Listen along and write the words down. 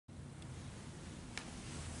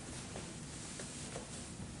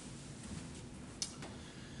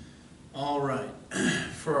All right,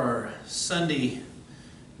 for our Sunday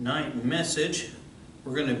night message,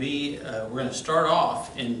 we're going to start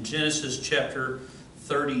off in Genesis chapter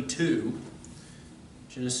 32.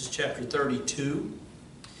 Genesis chapter 32,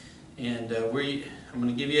 and I'm going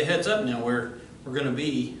to give you a heads up now. We're going to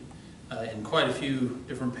be in quite a few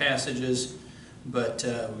different passages, but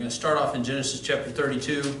we're going to start off in Genesis chapter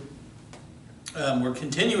 32. We're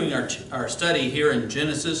continuing our study here in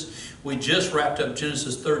Genesis. We just wrapped up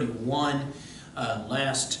Genesis 31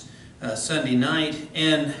 last Sunday night,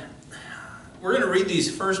 and we're going to read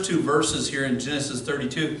these first two verses here in Genesis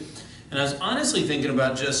 32. And I was honestly thinking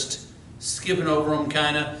about just skipping over them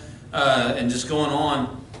kind of and just going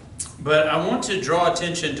on. But I want to draw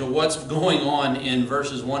attention to what's going on in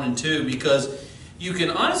verses 1 and 2, because you can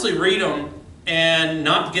honestly read them and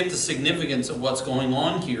not get the significance of what's going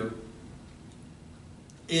on here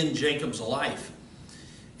in Jacob's life.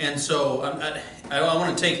 And so I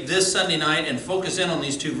want to take this Sunday night and focus in on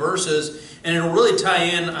these two verses, and it'll really tie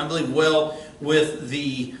in, I believe, well with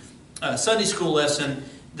the Sunday school lesson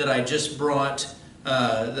that I just brought.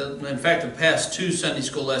 In fact, the past two Sunday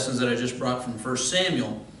school lessons that I just brought from 1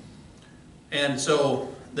 Samuel. And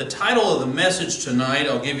so the title of the message tonight,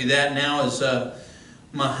 I'll give you that now, is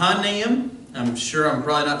Mahanaim. I'm sure I'm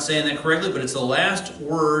probably not saying that correctly, but it's the last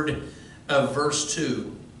word of verse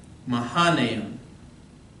 2. Mahanaim.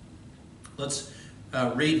 Let's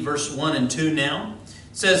read verse 1 and 2 now.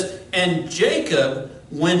 It says, "And Jacob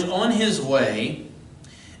went on his way,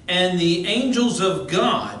 and the angels of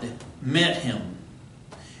God met him.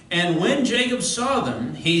 And when Jacob saw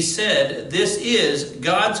them, he said, 'This is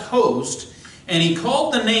God's host.' And he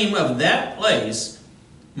called the name of that place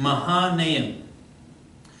Mahanaim."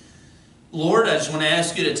 Lord, I just want to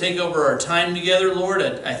ask you to take over our time together, Lord.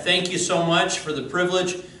 I thank you so much for the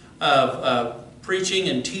privilege of preaching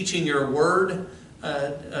and teaching your word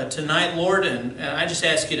tonight, Lord. And I just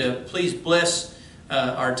ask you to please bless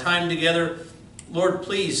our time together. Lord,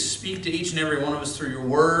 please speak to each and every one of us through your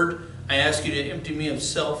word. I ask you to empty me of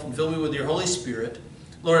self and fill me with your Holy Spirit.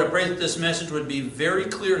 Lord, I pray that this message would be very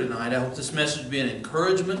clear tonight. I hope this message would be an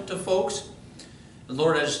encouragement to folks.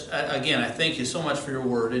 Lord, again, I thank you so much for your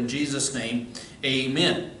word. In Jesus' name,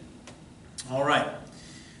 amen. All right.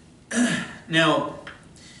 Now,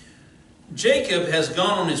 Jacob has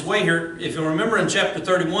gone on his way here. If you remember in chapter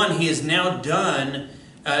 31, he is now done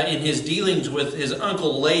in his dealings with his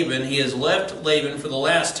uncle Laban. He has left Laban for the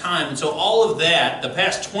last time. And so all of that, the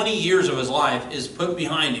past 20 years of his life, is put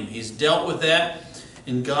behind him. He's dealt with that,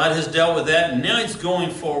 and God has dealt with that. And now he's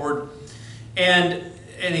going forward. And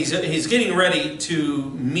he's getting ready to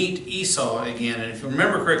meet Esau again. And if you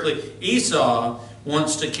remember correctly, Esau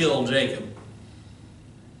wants to kill Jacob.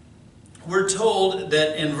 We're told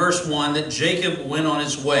that in verse 1 that Jacob went on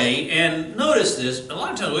his way. And notice this, a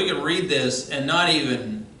lot of times we can read this and not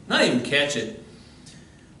even catch it.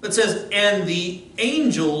 But it says, "And the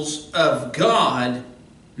angels of God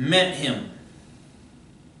met him."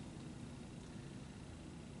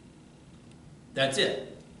 That's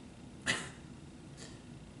it.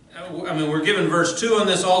 I mean, we're given verse 2 on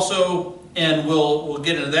this also, and we'll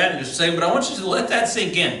get into that in just a second, but I want you to let that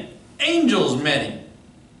sink in. Angels met him.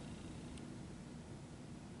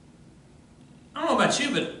 I don't know about you,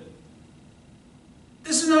 but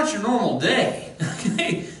this is not your normal day.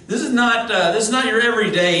 Okay? This is not your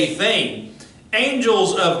everyday thing.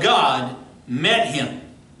 Angels of God met him.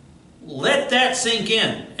 Let that sink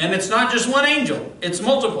in. And it's not just one angel. It's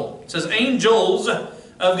multiple. It says angels of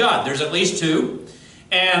God. There's at least two.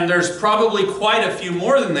 And there's probably quite a few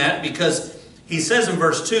more than that, because he says in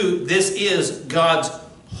verse 2, this is God's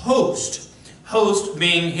host. Host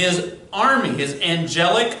being his army, his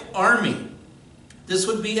angelic army. This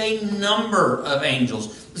would be a number of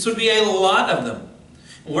angels. This would be a lot of them.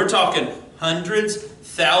 We're talking hundreds,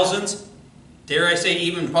 thousands, dare I say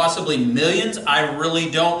even possibly millions. I really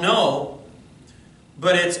don't know.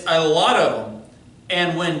 But it's a lot of them.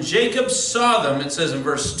 And when Jacob saw them, it says in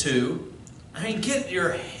verse 2, I mean, get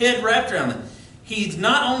your head wrapped around it. He's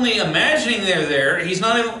not only imagining they're there, he's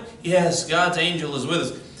not even, yes, God's angel is with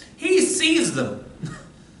us. He sees them.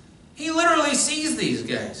 He literally sees these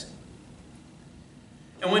guys.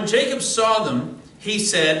 And when Jacob saw them, he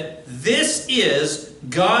said, "This is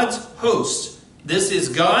God's host. This is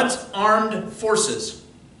God's armed forces."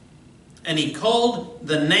 And he called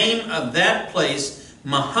the name of that place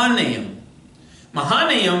Mahanaim.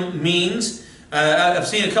 Mahanaim means, I've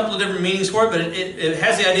seen a couple of different meanings for it, but it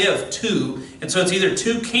has the idea of two. And so it's either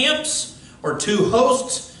two camps or two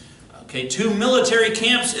hosts. Okay, two military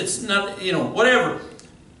camps. It's not, whatever.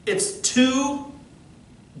 It's two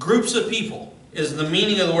groups of people is the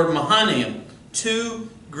meaning of the word Mahanaim. Two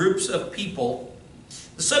groups of people.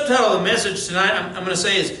 The subtitle of the message tonight, I'm going to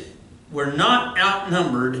say, is we're not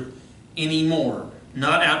outnumbered anymore.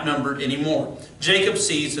 Not outnumbered anymore. Jacob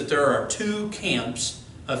sees that there are two camps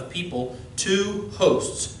of people, two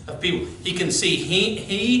hosts of people. He can see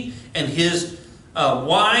he and his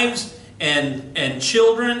wives and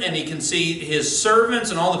children, and he can see his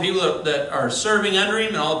servants and all the people that are serving under him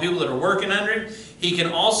and all the people that are working under him. He can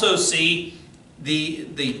also see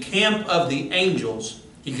the camp of the angels.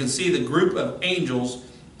 You can see the group of angels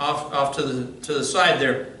off to the side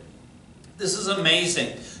there. This is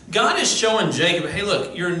amazing. God is showing Jacob, hey,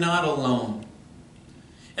 look, you're not alone.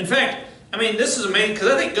 In fact, I mean, this is amazing because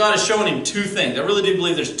I think God is showing him two things. I really do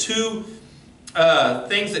believe there's two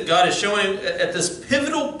things that God is showing him at this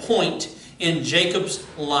pivotal point in Jacob's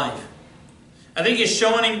life. I think He's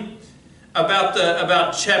showing him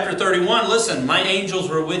about chapter 31. Listen, my angels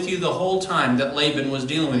were with you the whole time that Laban was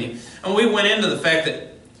dealing with you. And we went into the fact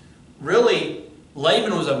that really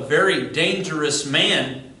Laban was a very dangerous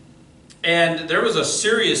man. And there was a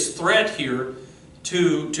serious threat here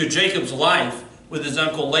to Jacob's life with his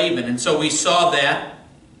uncle Laban. And so we saw that.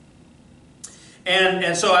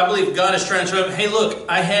 And so I believe God is trying to show him, hey, look,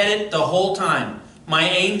 I had it the whole time. My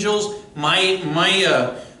angels, my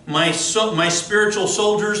spiritual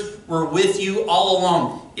soldiers were with you all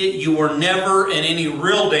along. You were never in any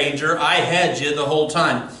real danger. I had you the whole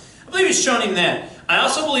time. I believe He's showing him that. I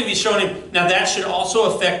also believe He's showing him, now that should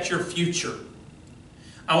also affect your future.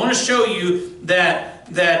 I want to show you that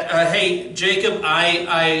hey, Jacob,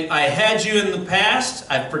 I had you in the past.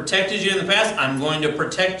 I've protected you in the past. I'm going to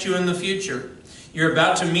protect you in the future. You're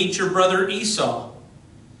about to meet your brother Esau.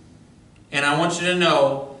 And I want you to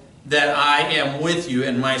know that I am with you,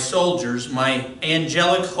 and my soldiers, my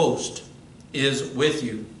angelic host, is with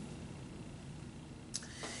you.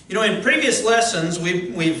 You know, in previous lessons,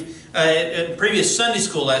 in previous Sunday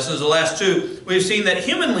school lessons, the last two, we've seen that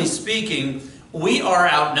humanly speaking, we are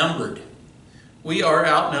outnumbered. We are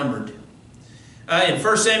outnumbered. In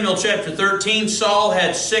 1 Samuel chapter 13, Saul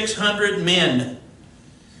had 600 men.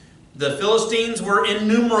 The Philistines were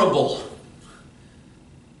innumerable.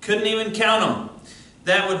 Couldn't even count them.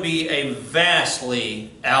 That would be a vastly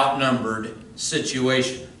outnumbered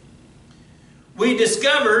situation. We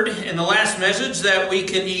discovered in the last message that we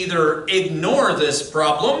can either ignore this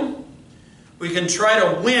problem, we can try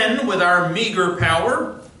to win with our meager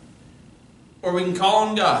power, or we can call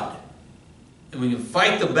on God. And we can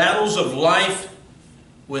fight the battles of life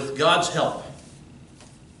with God's help.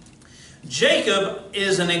 Jacob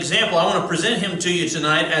is an example. I want to present him to you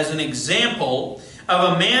tonight as an example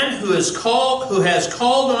of a man who has called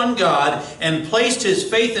on God and placed his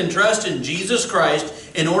faith and trust in Jesus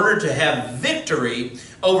Christ in order to have victory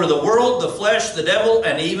over the world, the flesh, the devil,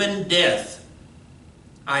 and even death.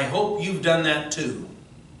 I hope you've done that too.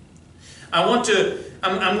 I'm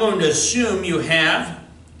going to assume you have.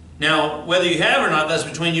 Now, whether you have or not, that's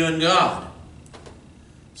between you and God.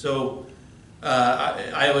 So,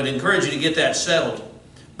 I would encourage you to get that settled.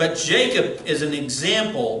 But Jacob is an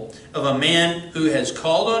example of a man who has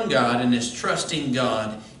called on God and is trusting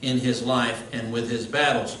God in his life and with his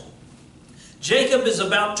battles. Jacob is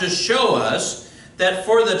about to show us that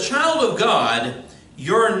for the child of God,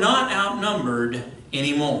 you're not outnumbered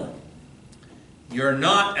anymore. You're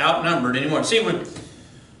not outnumbered anymore. See, when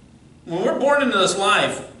we're born into this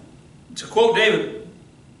life, to quote David,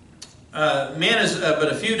 man is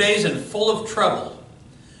but a few days and full of trouble.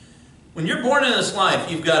 When you're born into this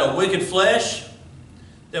life, you've got a wicked flesh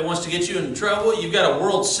that wants to get you in trouble. You've got a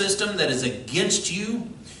world system that is against you.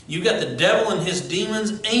 You've got the devil and his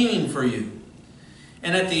demons aiming for you.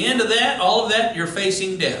 And at the end of that, all of that, you're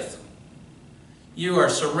facing death. You are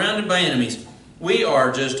surrounded by enemies. We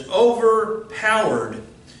are just overpowered.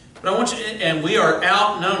 But I want you, and we are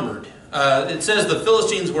outnumbered. It says the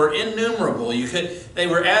Philistines were innumerable. They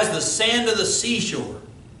were as the sand of the seashore.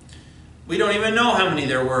 We don't even know how many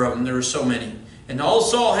there were of them. There were so many. And all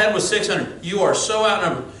Saul had was 600. You are so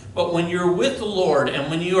outnumbered. But when you're with the Lord and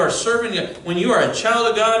when you are serving, when you are a child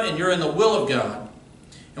of God and you're in the will of God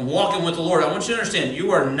and walking with the Lord, I want you to understand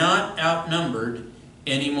you are not outnumbered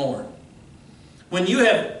anymore. When you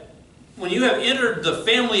have entered the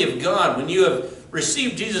family of God, when you have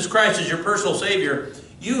received Jesus Christ as your personal Savior,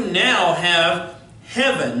 you now have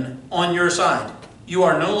heaven on your side. You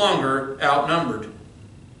are no longer outnumbered.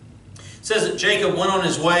 It says that Jacob went on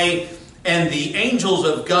his way, and the angels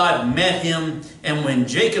of God met him. And when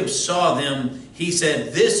Jacob saw them, he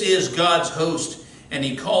said, "This is God's host." And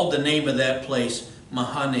he called the name of that place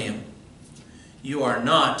Mahanaim. You are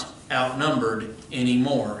not outnumbered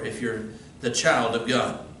anymore if you're the child of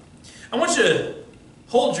God. I want you to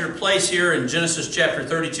hold your place here in Genesis chapter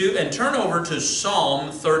 32 and turn over to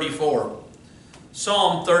Psalm 34.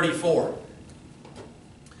 Psalm 34.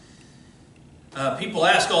 People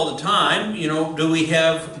ask all the time, do we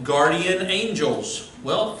have guardian angels?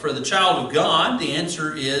 Well, for the child of God, the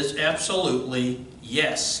answer is absolutely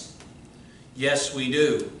yes. Yes, we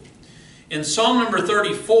do. In Psalm number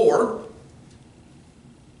 34,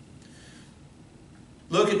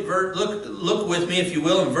 look with me, if you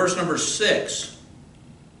will, in verse number 6.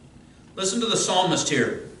 Listen to the psalmist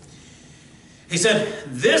here. He said,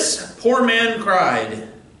 "This poor man cried,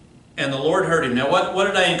 and the Lord heard him." Now, what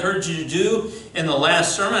did I encourage you to do in the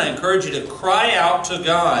last sermon? I encouraged you to cry out to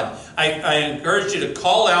God. I encouraged you to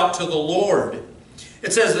call out to the Lord.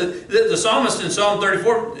 It says that the psalmist in Psalm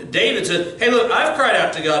 34, David said, "Hey, look, I've cried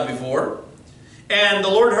out to God before, and the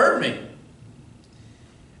Lord heard me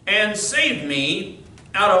and saved me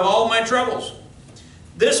out of all my troubles.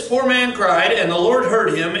 This poor man cried, and the Lord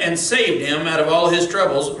heard him and saved him out of all his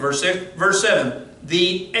troubles." Verse 7,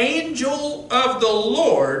 "The angel of the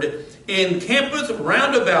Lord encampeth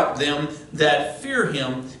round about them that fear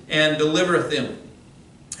him and delivereth them."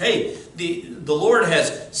 Hey, the Lord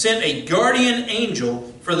has sent a guardian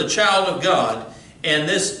angel for the child of God, and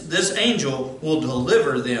this angel will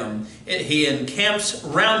deliver them. He encamps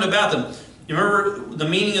round about them. You remember the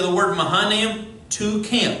meaning of the word Mahanaim? 2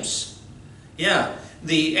 camps. Yeah,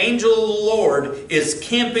 the angel of the Lord is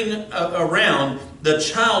camping around the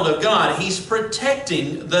child of God. He's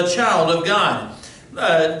protecting the child of God.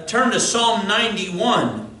 Turn to Psalm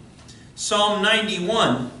 91. Psalm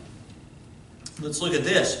 91. Let's look at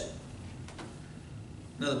this.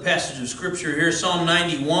 Another passage of Scripture here, Psalm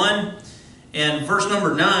 91 and verse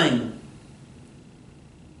number 9.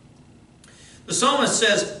 The psalmist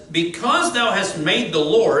says, "Because thou hast made the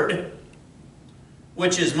Lord,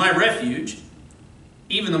 which is my refuge,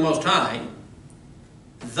 even the Most High,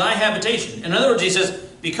 thy habitation." In other words, he says,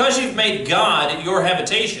 because you've made God your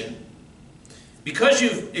habitation, because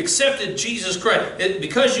you've accepted Jesus Christ,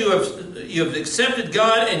 because you have accepted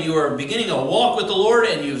God and you are beginning a walk with the Lord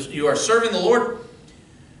and you are serving the Lord,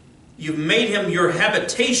 you've made him your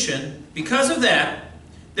habitation. Because of that,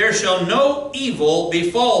 there shall no evil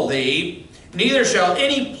befall thee, neither shall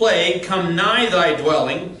any plague come nigh thy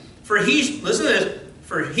dwelling. For listen to this,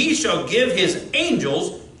 for he shall give his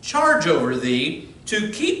angels charge over thee, to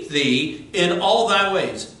keep thee in all thy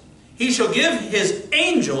ways. He shall give his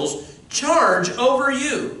angels charge over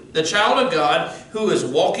you, the child of God, who is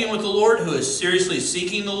walking with the Lord, who is seriously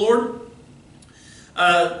seeking the Lord.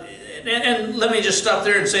 And let me just stop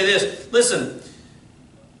there and say this. Listen,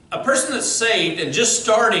 a person that's saved and just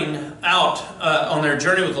starting out on their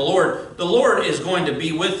journey with the Lord is going to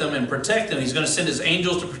be with them and protect them. He's going to send his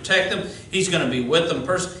angels to protect them. He's going to be with them.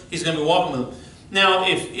 He's going to be walking with them. Now,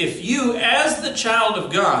 if you, as the child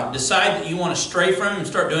of God, decide that you want to stray from him and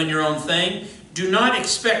start doing your own thing, do not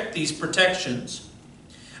expect these protections.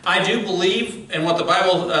 I do believe in what the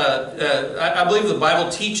Bible, I believe the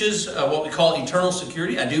Bible teaches what we call eternal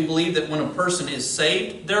security. I do believe that when a person is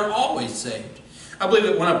saved, they're always saved. I believe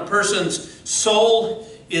that when a person's soul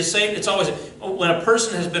is saved, it's always, when a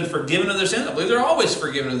person has been forgiven of their sins, I believe they're always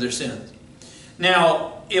forgiven of their sins.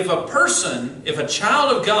 Now, if a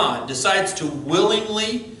child of God decides to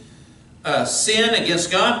willingly sin against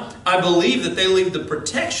God, I believe that they leave the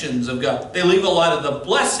protections of God. They leave a lot of the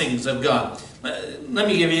blessings of God. Let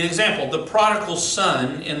me give you an example. The prodigal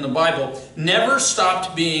son in the Bible never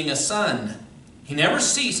stopped being a son. He never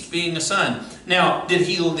ceased being a son. Now, did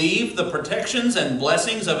he leave the protections and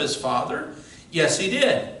blessings of his father? Yes, he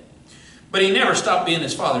did. But he never stopped being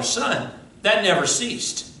his father's son. That never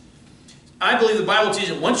ceased. I believe the Bible teaches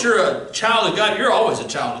that once you're a child of God, you're always a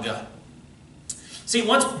child of God. See,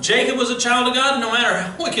 once Jacob was a child of God, no matter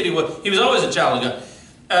how wicked he was always a child of God.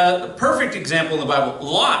 The perfect example in the Bible,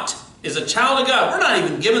 Lot is a child of God. We're not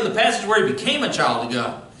even given the passage where he became a child of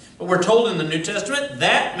God. But we're told in the New Testament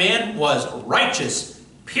that man was righteous,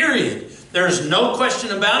 period. There's no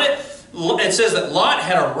question about it. It says that Lot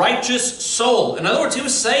had a righteous soul. In other words, he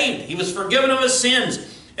was saved. He was forgiven of his sins.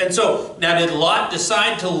 And so, now did Lot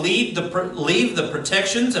decide to leave the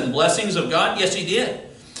protections and blessings of God? Yes, he did.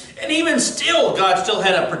 And even still, God still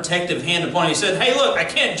had a protective hand upon him. He said, hey, look, I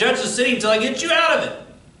can't judge the city until I get you out of it.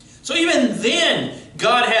 So even then,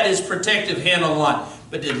 God had his protective hand on Lot.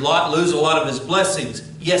 But did Lot lose a lot of his blessings?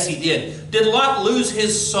 Yes, he did. Did Lot lose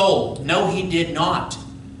his soul? No, he did not.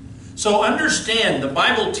 So understand, the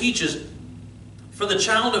Bible teaches for the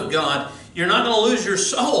child of God, you're not going to lose your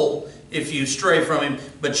soul if you stray from him,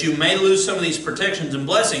 but you may lose some of these protections and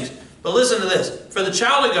blessings. But listen to this. For the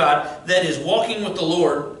child of God that is walking with the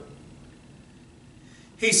Lord,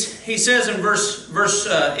 He says in verse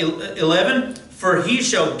 11, "For he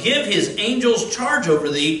shall give his angels charge over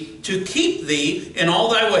thee, to keep thee in all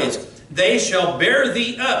thy ways. They shall bear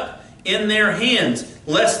thee up in their hands,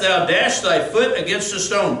 lest thou dash thy foot against a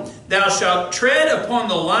stone. Thou shalt tread upon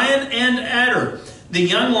the lion and adder. The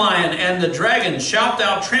young lion and the dragon shalt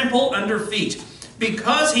thou trample under feet.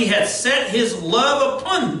 Because he hath set his love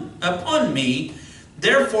upon me,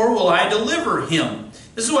 therefore will I deliver him."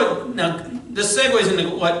 This segues into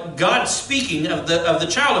what God's speaking of the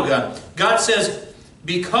child of God. God says,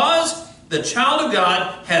 "Because the child of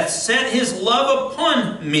God hath set his love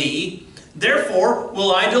upon me, therefore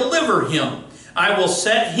will I deliver him. I will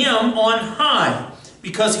set him on high,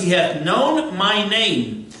 because he hath known my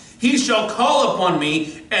name. He shall call upon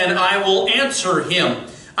me, and I will answer him.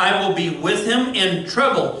 I will be with him in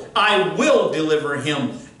trouble. I will deliver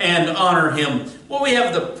him and honor him." Well, we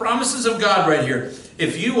have the promises of God right here.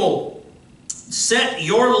 If you will set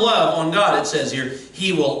your love on God, it says here,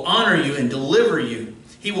 He will honor you and deliver you.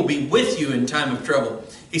 He will be with you in time of trouble.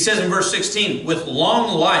 He says in verse 16, "With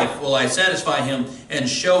long life will I satisfy him and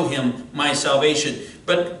show him my salvation."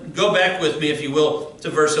 But go back with me, if you will, to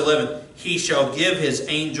verse 11. "He shall give his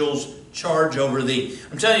angels charge over thee."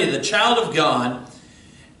 I'm telling you, the child of God,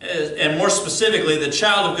 and more specifically, the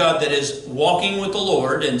child of God that is walking with the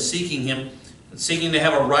Lord and seeking Him, seeking to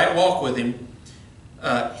have a right walk with Him,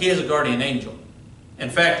 he has a guardian angel. In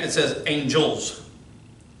fact, it says angels.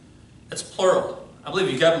 That's plural. I believe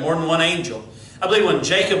you've got more than one angel. I believe when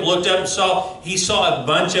Jacob looked up and he saw a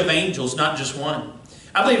bunch of angels, not just one.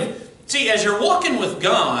 I believe, see, as you're walking with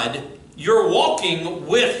God, you're walking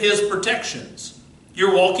with His protections.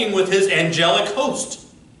 You're walking with His angelic host.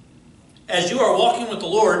 As you are walking with the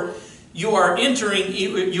Lord, you are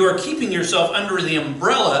keeping yourself under the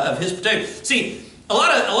umbrella of His protection. See, a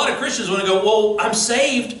lot of Christians want to go, "Well, I'm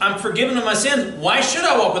saved, I'm forgiven of my sins. Why should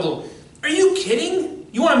I walk with the Lord?" Are you kidding?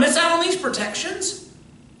 You want to miss out on these protections?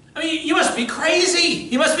 I mean, you must be crazy.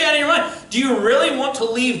 You must be out of your mind. Do you really want to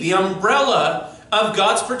leave the umbrella of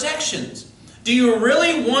God's protections? Do you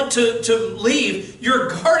really want to leave your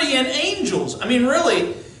guardian angels? I mean,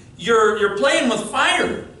 really, you're playing with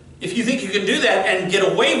fire if you think you can do that and get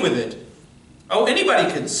away with it. Oh,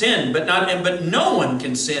 anybody can sin, but no one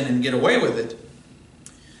can sin and get away with it.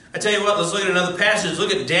 I tell you what, let's look at another passage.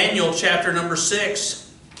 Look at Daniel chapter number 6.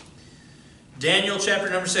 Daniel chapter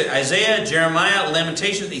number 6. Isaiah, Jeremiah,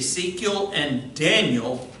 Lamentations, Ezekiel, and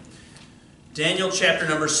Daniel. Daniel chapter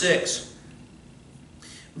number 6.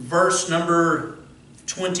 Verse number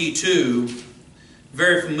 22.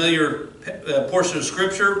 Very familiar portion of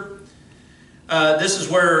Scripture. This is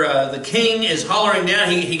where the king is hollering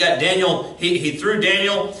down. He got Daniel, he threw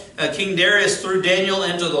Daniel, King Darius threw Daniel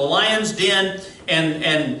into the lion's den,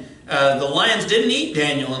 and the lions didn't eat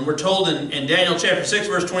Daniel. And we're told in Daniel chapter 6,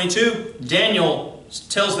 verse 22, Daniel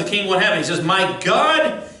tells the king what happened. He says, "My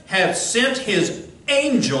God hath sent his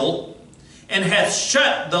angel, and hath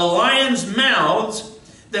shut the lions' mouths,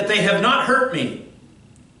 that they have not hurt me."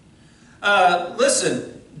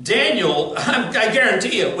 Listen, Daniel, I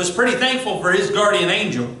guarantee you, was pretty thankful for his guardian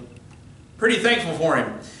angel. Pretty thankful for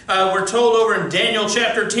him. We're told over in Daniel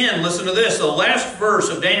chapter 10, listen to this, the last verse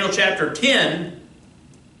of Daniel chapter 10.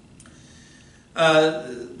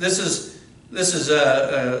 This is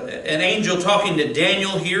an angel talking to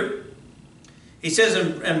Daniel here. He says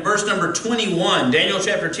in verse number 21, Daniel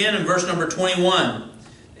chapter 10 and verse number 21,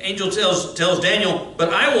 the angel tells Daniel,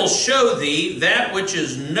 "But I will show thee that which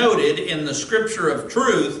is noted in the Scripture of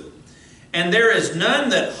truth, and there is none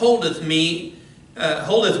that holdeth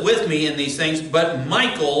with me in these things, but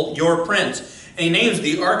Michael your prince." And he names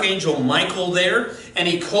the archangel Michael there, and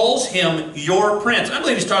he calls him your prince. I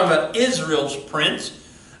believe he's talking about Israel's prince,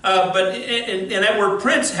 and that word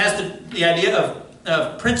prince has the idea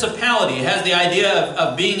of principality. It has the idea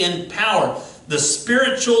of being in power, the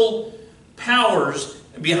spiritual powers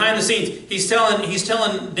behind the scenes. He's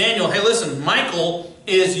telling Daniel, "Hey, listen, Michael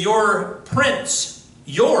is your prince."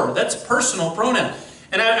 That's personal pronoun.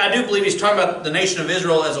 And I do believe he's talking about the nation of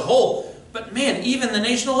Israel as a whole. But man, even the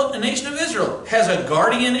nation of Israel has a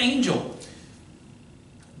guardian angel.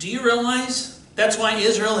 Do you realize that's why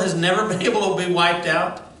Israel has never been able to be wiped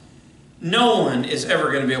out? No one is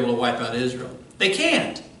ever going to be able to wipe out Israel. They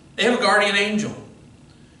can't. They have a guardian angel.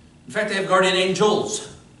 In fact, they have guardian angels.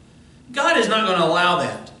 God is not going to allow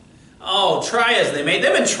that. Oh, try as they may.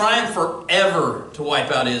 They've been trying forever to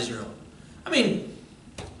wipe out Israel. I mean,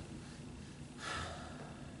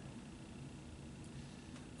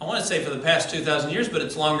 I want to say for the past 2,000 years, but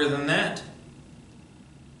it's longer than that.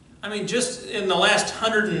 I mean, just in the last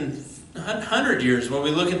 100 years, when we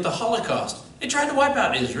look at the Holocaust, they tried to wipe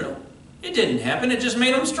out Israel. It didn't happen. It just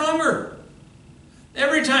made them stronger.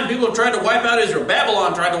 Every time people tried to wipe out Israel,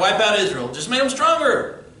 Babylon tried to wipe out Israel, it just made them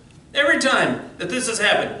stronger. Every time that this has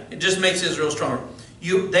happened, it just makes Israel stronger.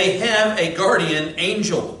 They have a guardian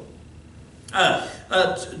angel.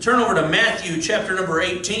 Turn over to Matthew chapter number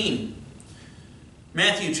 18.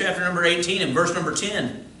 Matthew chapter number 18 and verse number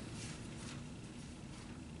 10.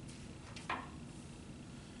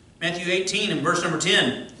 Matthew 18 and verse number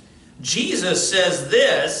 10. Jesus says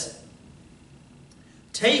this,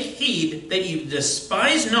 "Take heed that you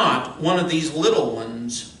despise not one of these little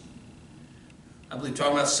ones." I believe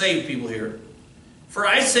talking about saved people here. "For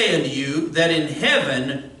I say unto you that in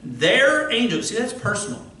heaven their angels," see, that's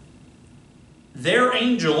personal. "Their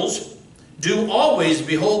angels do always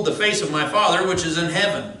behold the face of my Father which is in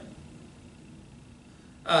heaven."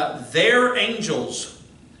 Their angels,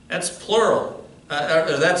 that's plural.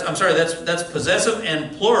 That's possessive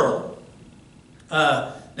and plural.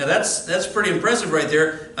 Now that's pretty impressive right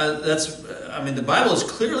there. The Bible is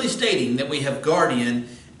clearly stating that we have guardian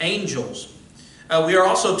angels. We are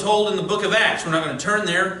also told in the book of Acts, we're not going to turn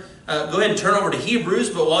there. Go ahead and turn over to Hebrews,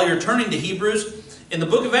 but while you're turning to Hebrews, in the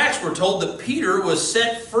book of Acts we're told that Peter was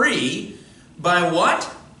set free by what?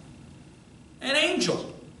 An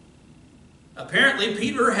angel. Apparently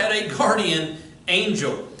Peter had a guardian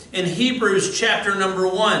angel. In Hebrews chapter number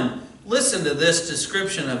 1, listen to this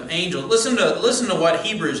description of angels. Listen to what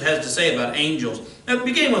Hebrews has to say about angels. Now,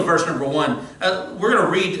 beginning with verse number 1. We're going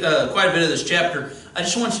to read quite a bit of this chapter. I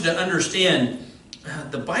just want you to understand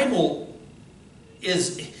the Bible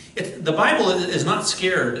is not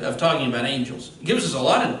scared of talking about angels. It gives us a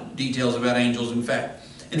lot of details about angels, in fact.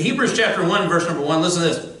 In Hebrews chapter 1, verse number 1, listen to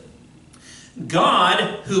this.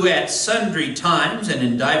 "God, who at sundry times and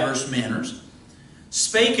in diverse manners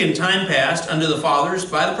spake in time past unto the fathers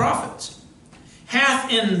by the prophets, God hath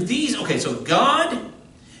in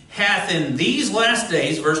these last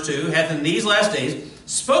days," verse 2, "hath in these last days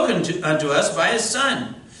spoken unto us by his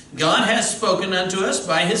Son. God hath spoken unto us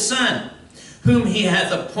by his Son, whom he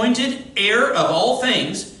hath appointed heir of all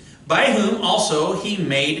things, by whom also he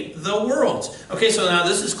made the worlds." Okay, so now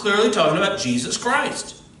this is clearly talking about Jesus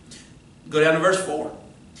Christ. Go down to verse 4.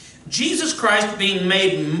 "Jesus Christ being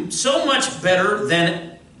made so much better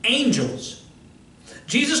than angels."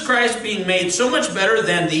 Jesus Christ being made so much better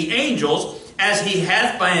than the angels, as he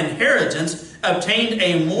hath by inheritance obtained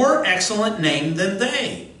a more excellent name than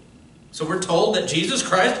they. So we're told that Jesus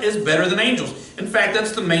Christ is better than angels. In fact,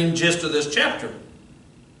 that's the main gist of this chapter.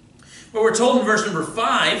 But we're told in verse number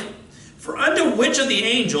 5, "For unto which of the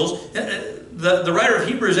angels," the writer of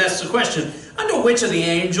Hebrews asks the question, "Unto which of the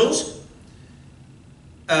angels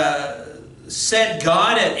said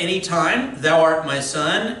God at any time, Thou art my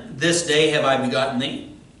Son, this day have I begotten thee?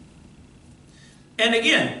 And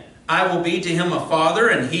again, I will be to him a father,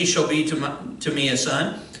 and he shall be to me a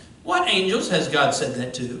son." What angels has God said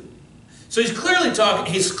that to? So he's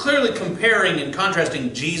clearly comparing and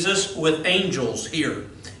contrasting Jesus with angels here.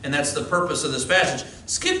 And that's the purpose of this passage.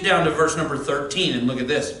 Skip down to verse number 13 and look at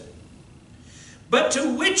this. "But to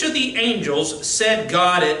which of the angels said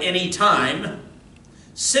God at any time,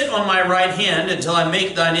 Sit on my right hand until I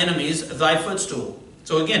make thine enemies thy footstool?"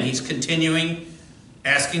 So again, he's continuing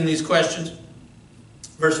asking these questions.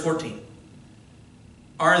 Verse 14.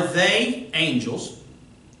 "Are they angels?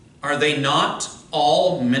 Are they not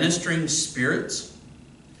all ministering spirits,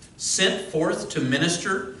 sent forth to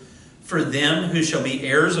minister for them who shall be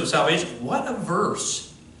heirs of salvation?" What a verse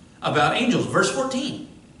about angels. Verse 14.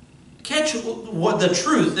 Catch what the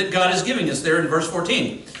truth that God is giving us there in verse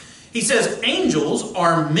 14. He says angels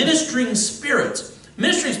are ministering spirits.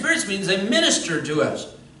 Ministering spirits means they minister to us.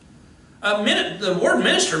 The word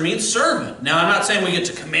minister means servant. Now, I'm not saying we get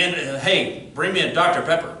to command, "Hey, bring me a Dr.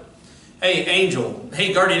 Pepper. Hey, angel.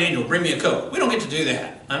 Hey, guardian angel, bring me a Coke." We don't get to do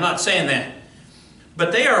that. I'm not saying that.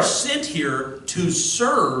 But they are sent here to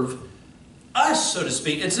serve us, so to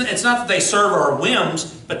speak. It's not that they serve our whims,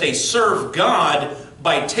 but they serve God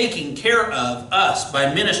by taking care of us,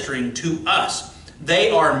 by ministering to us.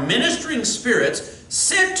 They are ministering spirits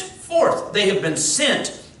sent forth. They have been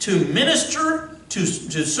sent to minister, to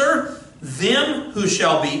serve them who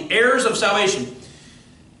shall be heirs of salvation.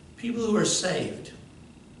 People who are saved.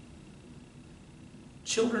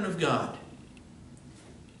 Children of God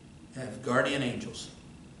have guardian angels.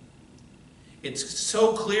 It's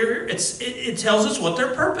so clear. It tells us what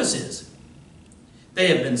their purpose is. They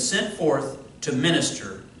have been sent forth to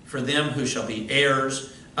minister for them who shall be heirs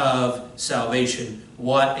of salvation.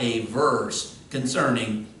 What a verse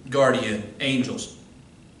concerning guardian angels.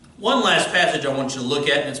 One last passage I want you to look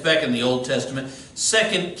at, and it's back in the Old Testament,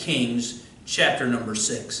 2 Kings chapter number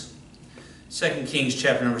 6. 2 Kings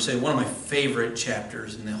chapter number 6, one of my favorite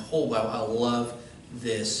chapters in the whole Bible. I love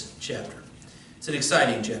this chapter. It's an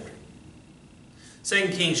exciting chapter. 2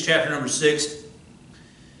 Kings chapter number 6.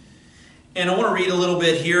 And I want to read a little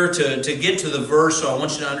bit here to get to the verse, so I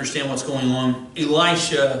want you to understand what's going on.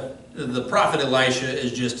 Elisha, the prophet Elisha,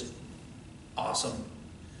 is just awesome.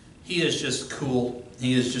 He is just cool.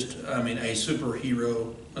 He is just, a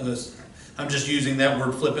superhero. I'm just using that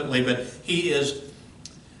word flippantly, but he is,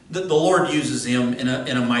 the Lord uses him in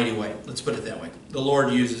a mighty way. Let's put it that way. The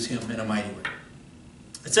Lord uses him in a mighty way.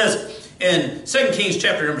 It says in 2 Kings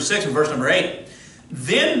chapter number 6 and verse number 8,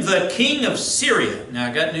 then the king of Syria, now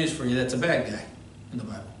I got news for you, that's a bad guy in the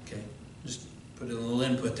Bible, okay? Just put a little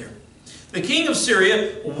input there. The king of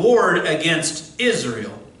Syria warred against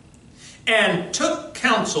Israel and took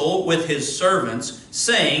counsel with his servants,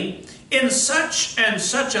 saying, in such and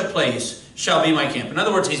such a place shall be my camp. In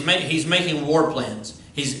other words, he's making war plans.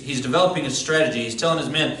 He's developing a strategy. He's telling his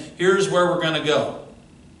men, here's where we're going to go.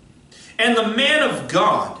 And the man of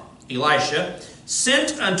God, Elisha,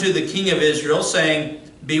 sent unto the king of Israel, saying,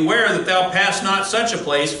 beware that thou pass not such a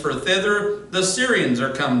place, for thither the Syrians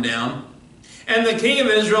are come down. And the king of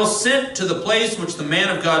Israel sent to the place which the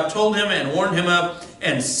man of God told him, and warned him of,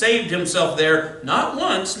 and saved himself there, not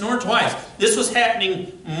once nor twice. This was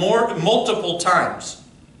happening multiple times.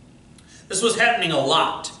 This was happening a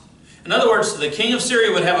lot. In other words, the king of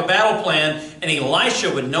Syria would have a battle plan, and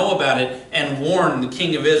Elisha would know about it and warn the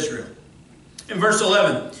king of Israel. In verse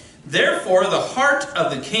 11, therefore the heart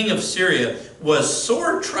of the king of Syria was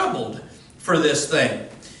sore troubled for this thing.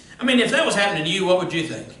 I mean, if that was happening to you, what would you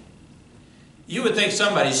think? You would think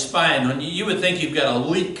somebody's spying on you. You would think you've got a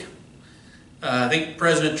leak. I think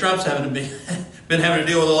President Trump's been having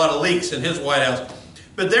to deal with a lot of leaks in his White House.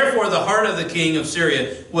 But therefore the heart of the king of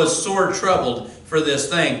Syria was sore troubled for this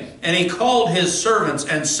thing. And he called his servants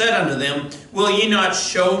and said unto them, will ye not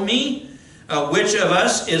show me which of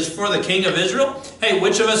us is for the king of Israel? Hey,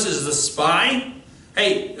 which of us is the spy?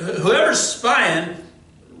 Hey, whoever's spying,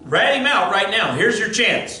 rat him out right now. Here's your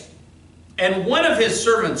chance. And one of his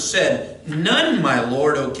servants said, none, my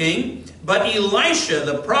lord, O king, but Elisha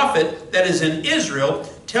the prophet that is in Israel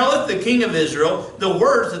telleth the king of Israel the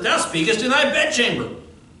words that thou speakest in thy bedchamber.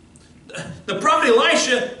 The prophet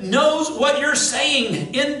Elisha knows what you're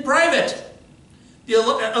saying in private.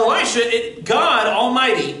 Elisha, God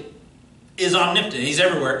Almighty, is omnipotent. He's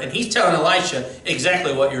everywhere. And he's telling Elisha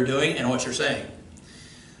exactly what you're doing and what you're saying.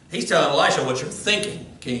 He's telling Elisha what you're thinking,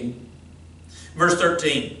 king. Verse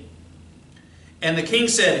 13. And the king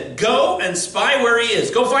said, go and spy where he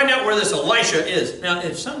is. Go find out where this Elisha is. Now,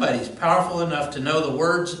 if somebody's powerful enough to know the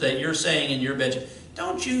words that you're saying in your bedroom,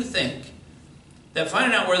 don't you think that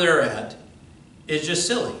finding out where they're at is just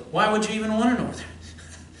silly? Why would you even want to know where they're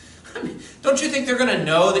at? I mean, don't you think they're going to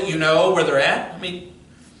know that you know where they're at? I mean,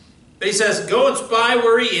 but he says, go and spy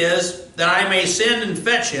where he is, that I may send and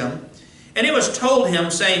fetch him. And it was told him,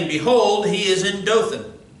 saying, behold, he is in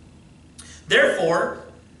Dothan. Therefore,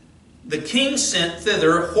 the king sent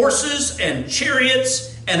thither horses and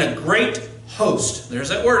chariots and a great host. There's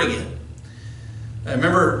that word again.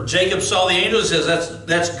 Remember, Jacob saw the angels. It says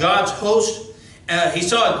that's God's host. He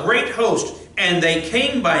saw a great host, and they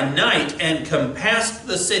came by night and compassed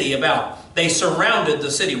the city about. They surrounded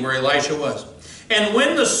the city where Elisha was. And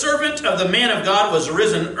when the servant of the man of God was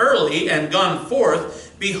risen early and gone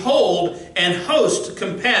forth, behold, an host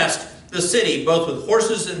compassed the city, both with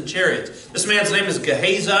horses and chariots. This man's name is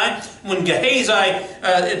Gehazi. When Gehazi,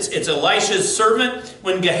 it's Elisha's servant.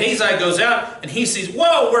 When Gehazi goes out and he sees,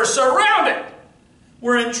 whoa, we're surrounded.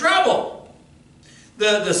 We're in trouble.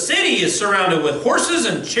 The city is surrounded with horses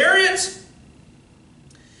and chariots.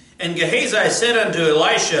 And Gehazi said unto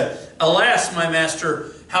Elisha, alas, my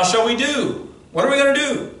master, how shall we do? What are we going to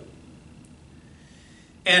do?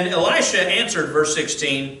 And Elisha answered, verse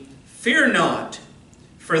 16, fear not,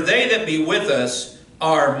 for they that be with us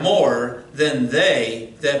are more than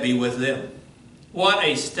they that be with them. What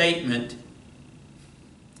a statement.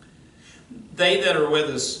 They that are with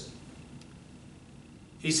us,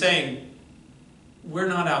 he's saying, we're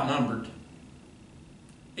not outnumbered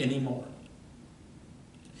anymore.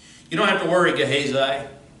 You don't have to worry, Gehazi.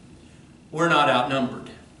 We're not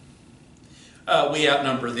outnumbered. We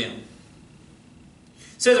outnumber them.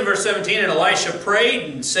 It says in verse 17, and Elisha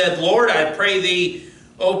prayed and said, Lord, I pray thee,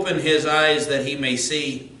 open his eyes that he may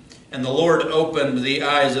see. And the Lord opened the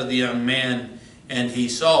eyes of the young man, and he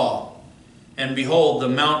saw. And behold, the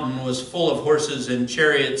mountain was full of horses and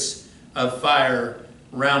chariots of fire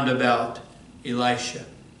round about Elisha.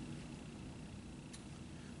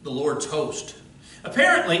 The Lord's host.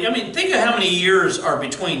 Apparently, I mean, think of how many years are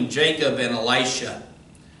between Jacob and Elisha.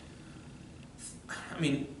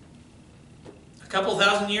 mean, a couple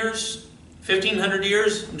thousand years, 1,500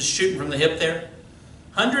 years, I'm just shooting from the hip there.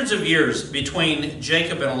 Hundreds of years between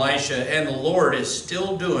Jacob and Elisha, and the Lord is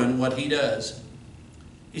still doing what He does.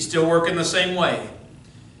 He's still working the same way.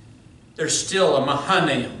 There's still a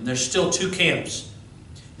Mahanaim. There's still two camps.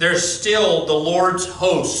 There's still the Lord's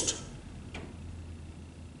host.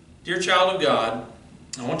 Dear child of God,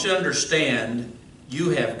 I want you to understand you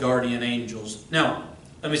have guardian angels. Now,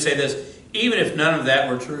 let me say this. Even if none of that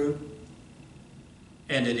were true,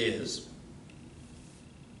 and it is,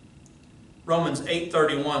 Romans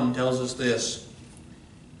 8:31 tells us this.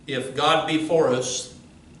 If God be for us,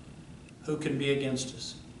 who can be against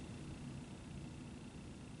us?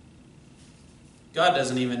 God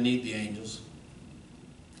doesn't even need the angels.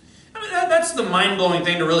 I mean, that's the mind-blowing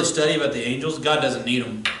thing to really study about the angels. God doesn't need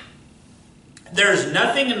them. There's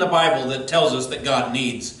nothing in the Bible that tells us that God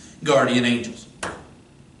needs guardian angels.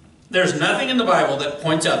 There's nothing in the Bible that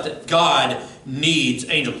points out that God needs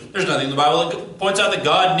angels. There's nothing in the Bible that points out that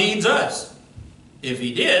God needs us. If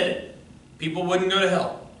He did, people wouldn't go to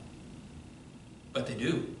hell. But they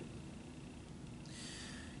do.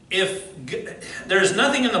 There's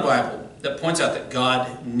nothing in the Bible that points out that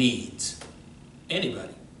God needs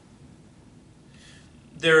anybody.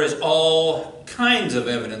 There is all kinds of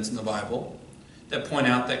evidence in the Bible that point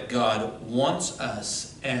out that God wants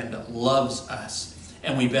us and loves us.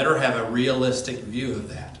 And we better have a realistic view of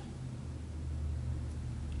that.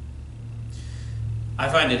 I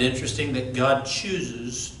find it interesting that God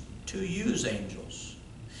chooses to use angels.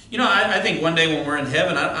 You know, I think one day when we're in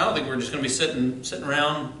heaven, I don't think we're just going to be sitting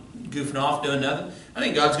around goofing off doing nothing. I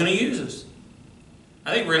think God's going to use us.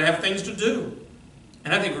 I think we're going to have things to do.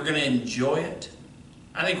 And I think we're going to enjoy it.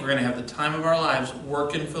 I think we're going to have the time of our lives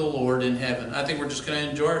working for the Lord in heaven. I think we're just going to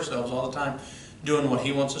enjoy ourselves all the time doing what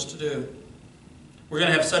He wants us to do. We're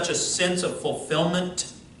going to have such a sense of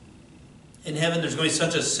fulfillment in heaven. There's going to be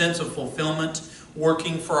such a sense of fulfillment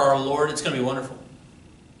working for our Lord. It's going to be wonderful.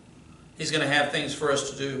 He's going to have things for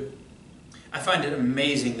us to do. I find it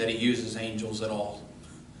amazing that He uses angels at all.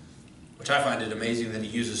 Which I find it amazing that He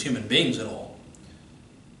uses human beings at all.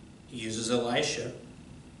 He uses Elisha.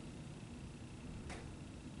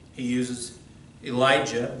 He uses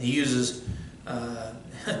Elijah. He uses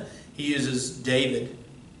David.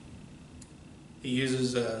 He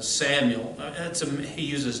uses Samuel. He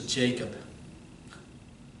uses Jacob.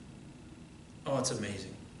 Oh, it's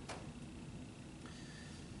amazing.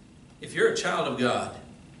 If you're a child of God,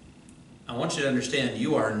 I want you to understand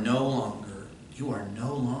you are no longer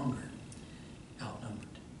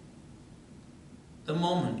outnumbered. The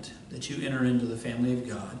moment that you enter into the family of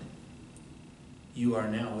God, you are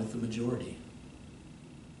now with the majority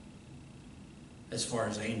as far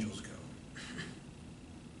as angels go.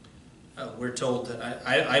 We're told that,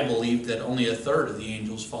 I believe that only a third of the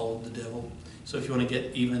angels followed the devil. So if you want to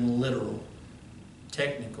get even literal,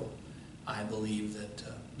 technical, I believe that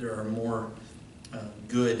there are more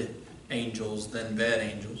good angels than bad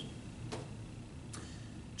angels.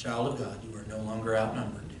 Child of God, you are no longer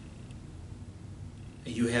outnumbered.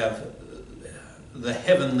 You have the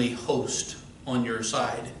heavenly host on your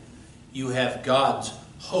side. You have God's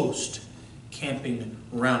host camping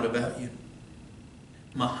round about you.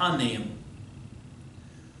 Mahanaim.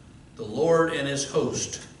 The Lord and His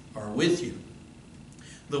host are with you.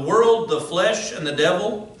 The world, the flesh, and the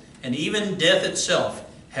devil, and even death itself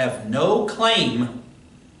have no claim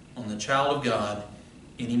on the child of God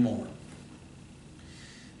anymore.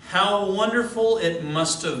 How wonderful it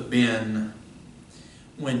must have been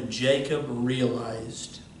when Jacob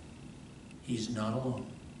realized he's not alone.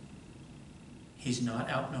 He's not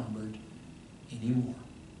outnumbered anymore.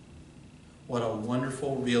 What a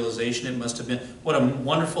wonderful realization it must have been. What a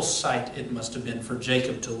wonderful sight it must have been for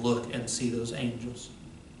Jacob to look and see those angels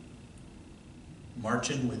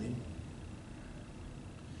marching with him.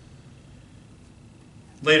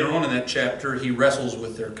 Later on in that chapter, he wrestles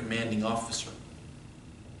with their commanding officer.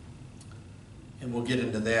 And we'll get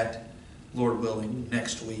into that, Lord willing,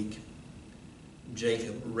 next week.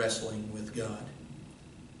 Jacob wrestling with God.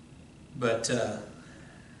 But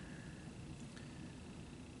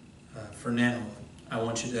for now, I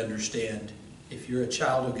want you to understand, if you're a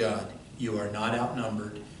child of God, you are not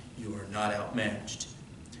outnumbered, you are not outmatched.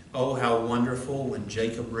 Oh, how wonderful when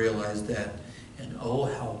Jacob realized that, and oh,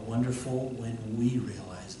 how wonderful when we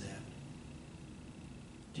realize that.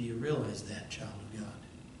 Do you realize that, child of God?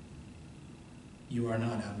 You are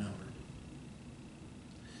not outnumbered.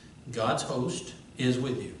 God's host is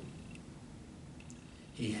with you.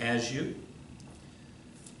 He has you.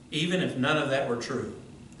 Even if none of that were true,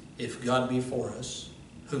 if God be for us,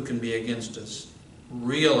 who can be against us?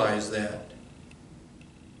 Realize that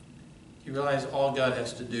You realize all God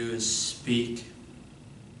has to do is speak,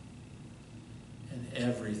 and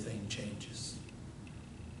everything changes.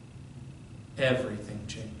 Everything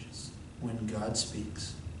changes when God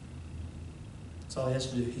speaks. That's all he has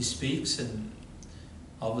to do. He speaks, and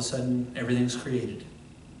all of a sudden, everything's created.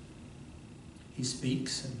 He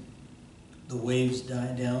speaks, and the waves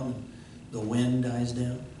die down, and the wind dies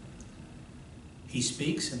down. He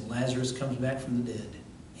speaks, and Lazarus comes back from the dead.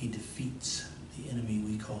 He defeats the enemy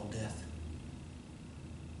we call death.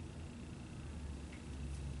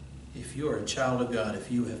 If you are a child of God, if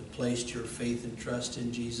you have placed your faith and trust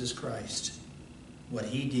in Jesus Christ, what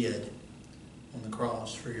he did on the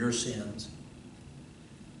cross for your sins,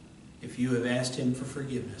 if you have asked him for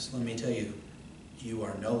forgiveness, let me tell you, you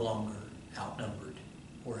are no longer outnumbered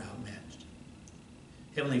or outmatched.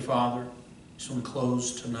 Heavenly Father, I just want to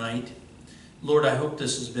close tonight. Lord, I hope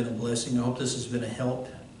this has been a blessing. I hope this has been a help.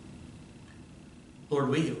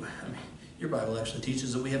 Lord, your Bible actually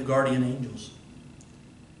teaches that we have guardian angels.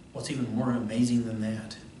 What's even more amazing than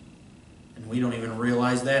that? And we don't even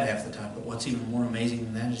realize that half the time, but what's even more amazing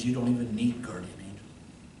than that is you don't even need guardian angels.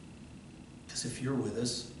 Because if you're with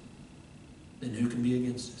us, then who can be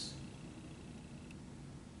against us?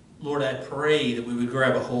 Lord, I pray that we would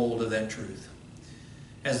grab a hold of that truth.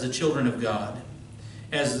 As the children of God,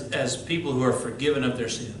 as people who are forgiven of their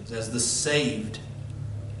sins, as the saved,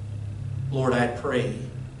 Lord, I pray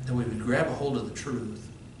that we would grab a hold of the truth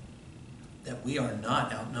that we are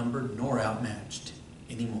not outnumbered nor outmatched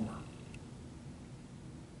anymore.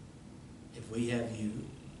 If we have you,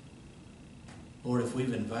 Lord, if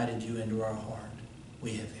we've invited you into our heart,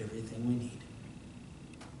 we have everything we need.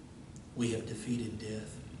 We have defeated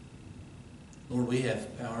death. Lord, we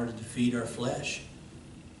have power to defeat our flesh.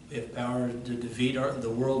 We have power to defeat the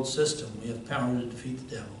world system. We have power to defeat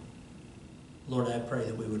the devil. Lord, I pray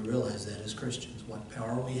that we would realize that as Christians, what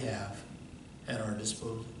power we have at our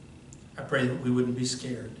disposal. I pray that we wouldn't be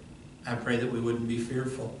scared. I pray that we wouldn't be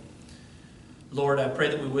fearful. Lord, I pray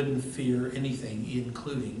that we wouldn't fear anything,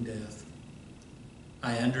 including death.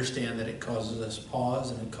 I understand that it causes us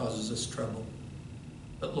pause and it causes us trouble.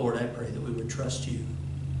 But Lord, I pray that we would trust you.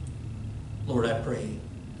 Lord, I pray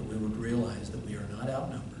that we would realize that we are not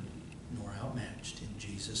outnumbered nor outmatched in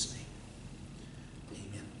Jesus' name.